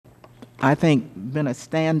I think, been a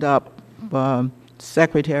stand-up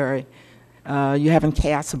secretary. You haven't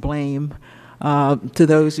cast blame to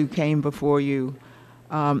those who came before you.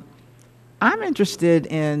 I'm interested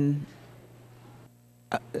in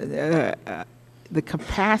the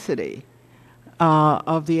capacity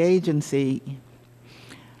of the agency,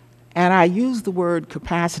 and I use the word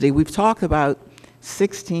capacity. We've talked about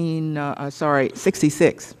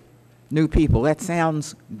 66 new people. That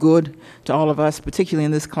sounds good to all of us, particularly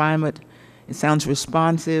in this climate. It sounds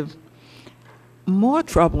responsive. More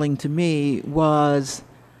troubling to me was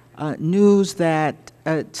news that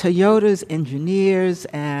Toyota's engineers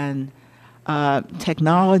and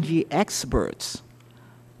technology experts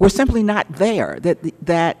were simply not there,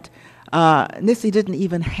 that NHTSA didn't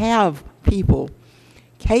even have people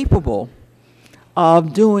capable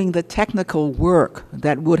of doing the technical work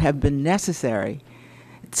that would have been necessary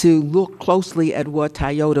to look closely at what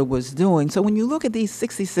Toyota was doing. So when you look at these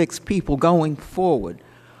 66 people going forward,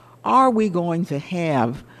 are we going to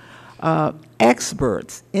have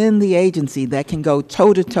experts in the agency that can go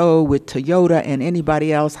toe-to-toe with Toyota and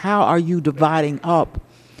anybody else? How are you dividing up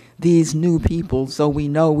these new people so we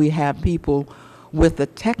know we have people with the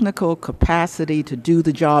technical capacity to do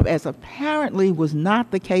the job, as apparently was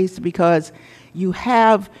not the case, because you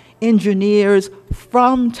have engineers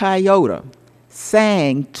from Toyota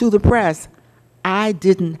saying to the press, I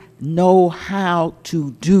didn't know how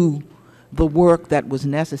to do the work that was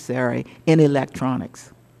necessary in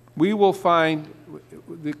electronics. We will find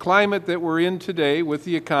the climate that we're in today with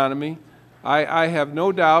the economy. I have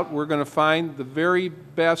no doubt we're going to find the very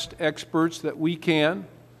best experts that we can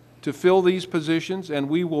to fill these positions, and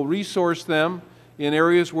we will resource them in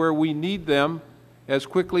areas where we need them as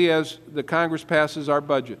quickly as the Congress passes our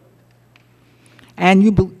budget. And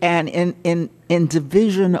in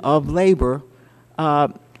division of labor,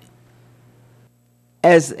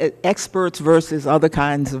 as experts versus other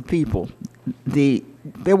kinds of people,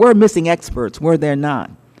 there were missing experts, were there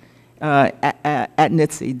not, at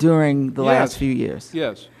NHTSA during the last few years?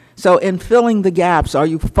 Yes. So in filling the gaps, are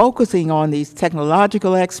you focusing on these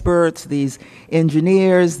technological experts, these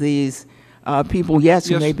engineers, these people, yes,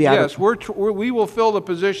 who may be out of... Yes, we will fill the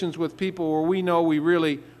positions with people where we know we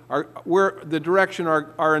really are, where the direction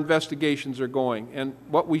our investigations are going, and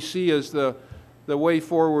what we see as the way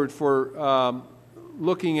forward for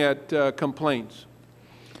looking at complaints.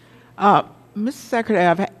 Mr.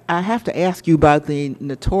 Secretary, I have to ask you about the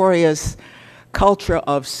notorious culture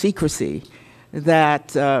of secrecy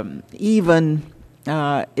that even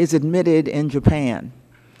is admitted in Japan,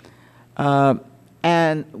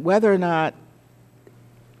 and whether or not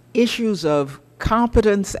issues of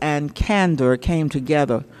competence and candor came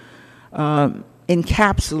together,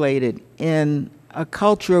 encapsulated in a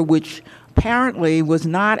culture which apparently was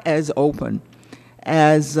not as open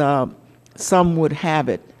as some would have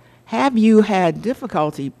it. Have you had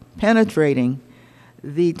difficulty penetrating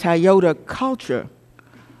the Toyota culture,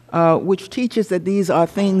 which teaches that these are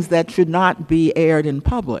things that should not be aired in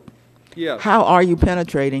public? Yes. How are you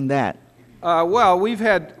penetrating that? Well, we've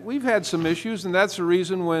had some issues, and that's the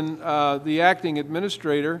reason when the acting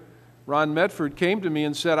administrator, Ron Medford, came to me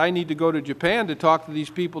and said, I need to go to Japan to talk to these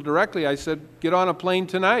people directly. I said, get on a plane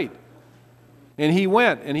tonight. And he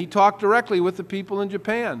went, and he talked directly with the people in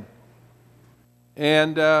Japan.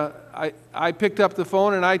 And I picked up the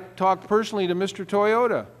phone and I talked personally to Mr.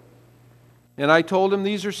 Toyota. And I told him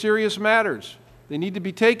these are serious matters. They need to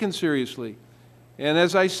be taken seriously. And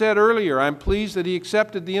as I said earlier, I'm pleased that he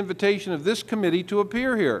accepted the invitation of this committee to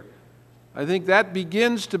appear here. I think that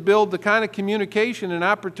begins to build the kind of communication and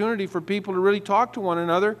opportunity for people to really talk to one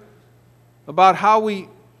another about how we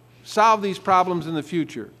solve these problems in the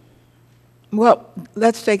future. Well,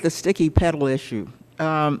 let's take the sticky pedal issue.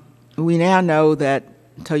 We now know that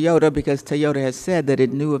Toyota, because Toyota has said that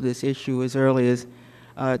it knew of this issue as early as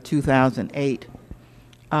 2008,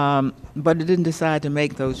 but it didn't decide to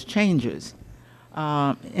make those changes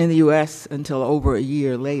in the U.S. until over a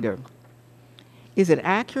year later. Is it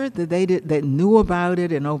accurate that they knew about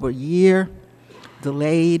it and over a year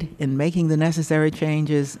delayed in making the necessary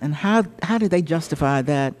changes? And how did they justify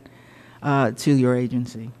that to your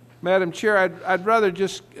agency? Madam Chair, I'd rather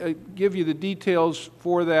just give you the details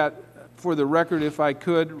for that, for the record, if I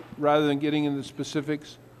could, rather than getting into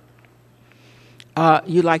specifics.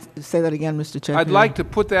 You'd like to say that again, Mr. Chair? I'd like to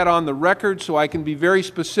put that on the record so I can be very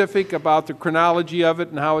specific about the chronology of it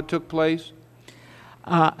and how it took place.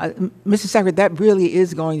 Mr. Secretary, that really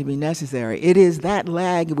is going to be necessary. It is that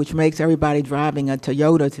lag which makes everybody driving a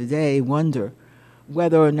Toyota today wonder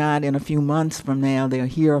whether or not in a few months from now they'll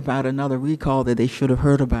hear about another recall that they should have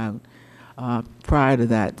heard about. prior to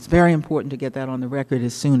that. It's very important to get that on the record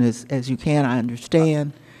as soon as you can. I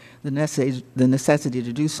understand the necessity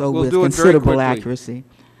to do so with considerable accuracy.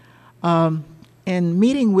 In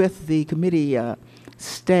meeting with the committee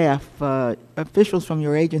staff, officials from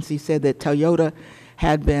your agency said that Toyota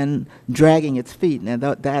had been dragging its feet. Now,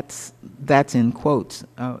 that's in quotes.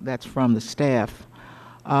 That's from the staff.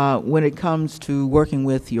 When it comes to working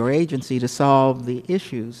with your agency to solve the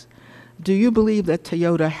issues, do you believe that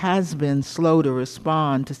Toyota has been slow to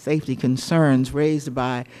respond to safety concerns raised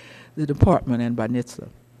by the department and by NHTSA?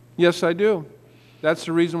 Yes, I do. That's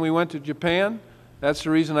the reason we went to Japan. That's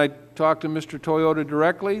the reason I talked to Mr. Toyota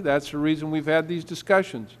directly. That's the reason we've had these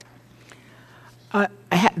discussions.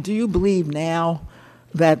 Do you believe now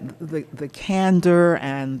that the candor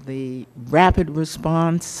and the rapid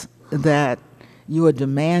response that you are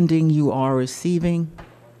demanding you are receiving?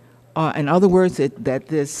 In other words, that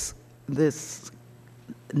this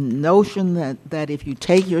notion that if you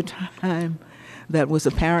take your time, that was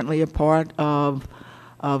apparently a part of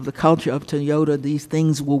the culture of Toyota, these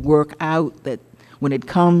things will work out, that when it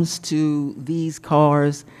comes to these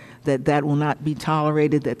cars, that will not be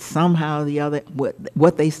tolerated, that somehow the other,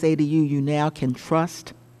 what they say to you, you now can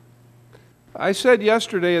trust? I said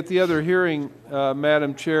yesterday at the other hearing,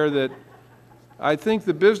 Madam Chair, that I think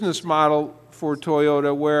the business model for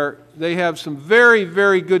Toyota, where they have some very,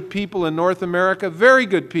 very good people in North America, very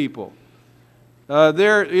good people.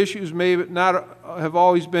 Their issues may not have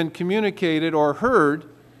always been communicated or heard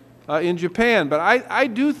in Japan, but I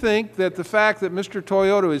do think that the fact that Mr.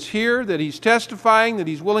 Toyota is here, that he's testifying, that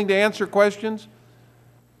he's willing to answer questions,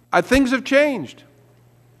 things have changed.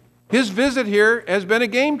 His visit here has been a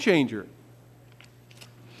game changer.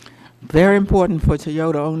 Very important for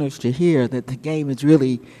Toyota owners to hear that the game is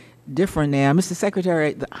really different now. Mr.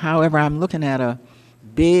 Secretary, however, I'm looking at a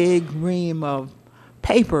big ream of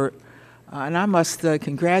paper, and I must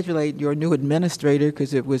congratulate your new administrator,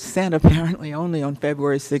 because it was sent apparently only on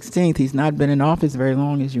February 16th. He's not been in office very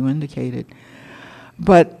long, as you indicated.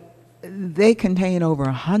 But they contain over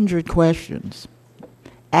 100 questions,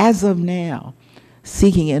 as of now,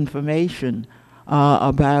 seeking information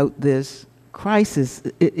about this crisis.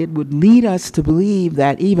 It would lead us to believe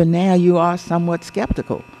that even now you are somewhat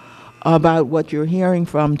skeptical about what you're hearing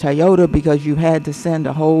from Toyota, because you had to send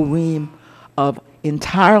a whole ream of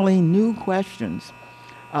entirely new questions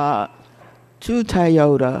to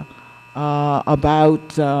Toyota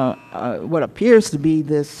about what appears to be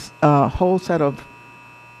this whole set of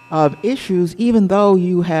issues, even though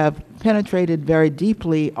you have penetrated very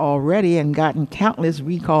deeply already and gotten countless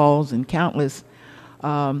recalls and countless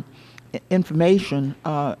information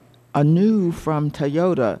anew from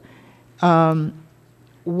Toyota.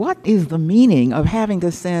 What is the meaning of having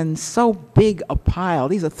to send so big a pile?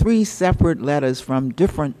 These are 3 separate letters from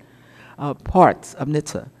different parts of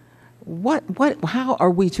NHTSA. How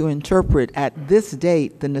are we to interpret at this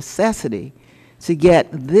date the necessity to get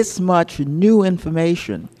this much new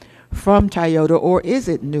information from Toyota, or is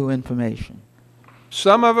it new information?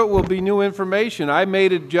 Some of it will be new information. I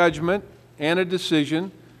made a judgment and a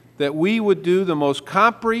decision that we would do the most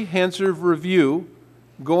comprehensive review,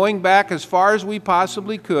 going back as far as we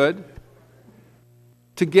possibly could,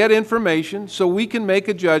 to get information so we can make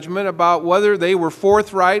a judgment about whether they were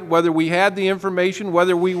forthright, whether we had the information,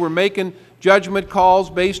 whether we were making judgment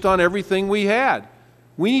calls based on everything we had.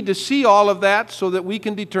 We need to see all of that so that we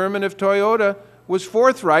can determine if Toyota was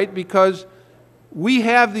forthright, because we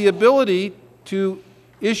have the ability to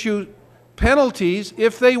issue penalties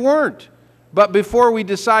if they weren't. But before we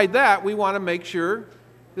decide that, we want to make sure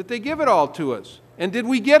that they give it all to us. And did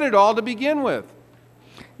we get it all to begin with?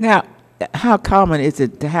 Now, how common is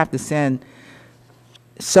it to have to send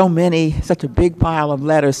such a big pile of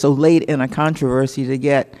letters so late in a controversy to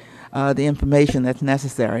get the information that's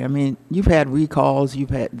necessary? I mean, you've had recalls,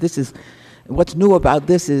 what's new about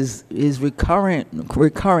this is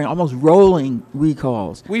recurring, almost rolling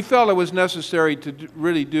recalls. We felt it was necessary to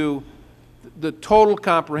really do the total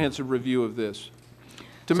comprehensive review of this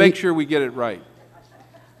to make sure we get it right.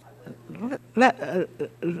 Let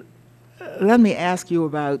me ask you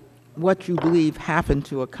about what you believe happened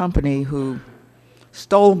to a company who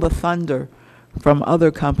stole the thunder from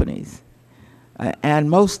other companies, and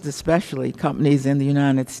most especially companies in the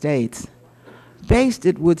United States, based,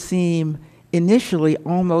 it would seem, initially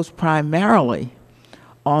almost primarily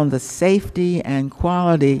on the safety and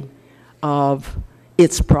quality of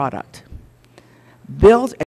its product. Built